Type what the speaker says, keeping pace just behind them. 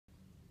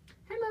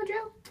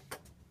Mojo.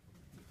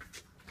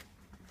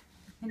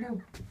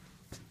 Hello.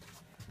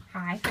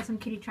 Hi, got some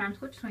kitty charms.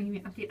 Just want to give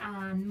you an update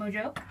on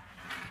Mojo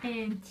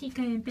and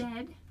Tika in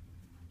bed.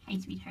 Hi,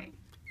 sweetheart.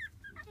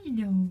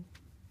 Hello.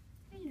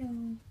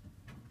 Hello.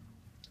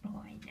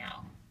 Oh, I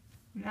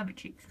know. Love a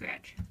cheek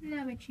scratch.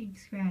 Love a cheek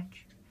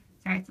scratch.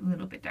 Sorry, it's a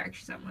little bit dark.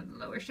 She's on one of the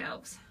lower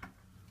shelves.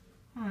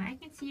 Oh, I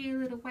can see a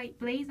little white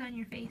blaze on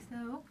your face,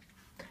 though.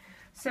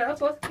 So,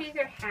 both kitties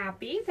are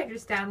happy. They're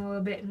just down a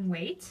little bit in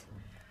weight.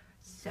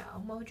 So,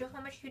 Mojo,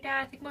 how much are you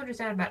down? I think Mojo's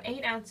down about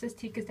 8 ounces.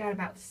 Tika's down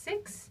about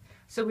 6.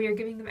 So, we are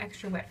giving them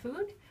extra wet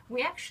food.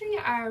 We actually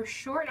are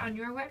short on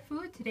your wet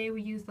food. Today,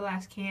 we used the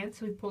last can,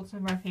 so we pulled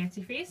some of our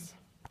Fancy Feast.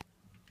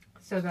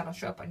 So, that'll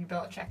show up on your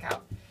bill at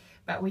checkout.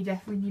 But we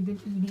definitely need them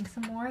eating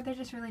some more. They're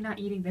just really not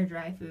eating their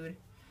dry food.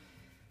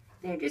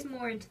 They're just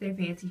more into their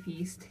Fancy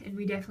Feast. And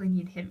we definitely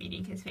need him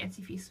eating his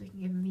Fancy Feast so we can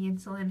give him the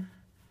insulin.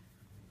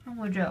 Oh,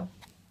 Mojo.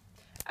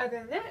 Other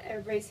than that,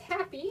 everybody's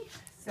happy.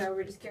 So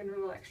we're just giving them a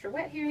little extra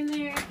wet here and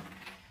there.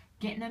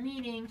 Getting them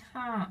eating,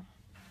 huh?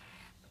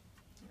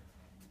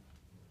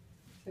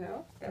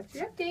 So, that's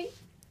your update.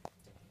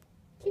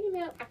 Kitty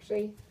Mail.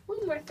 Actually,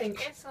 one more thing.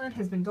 Insulin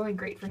has been going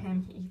great for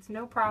him. He eats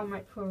no problem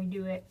right before we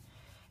do it.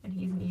 And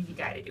he's an easy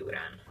guy to do it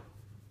on.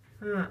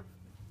 Huh.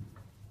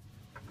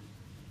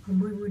 Good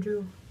boy,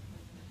 Mojo.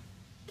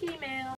 Kitty Mail.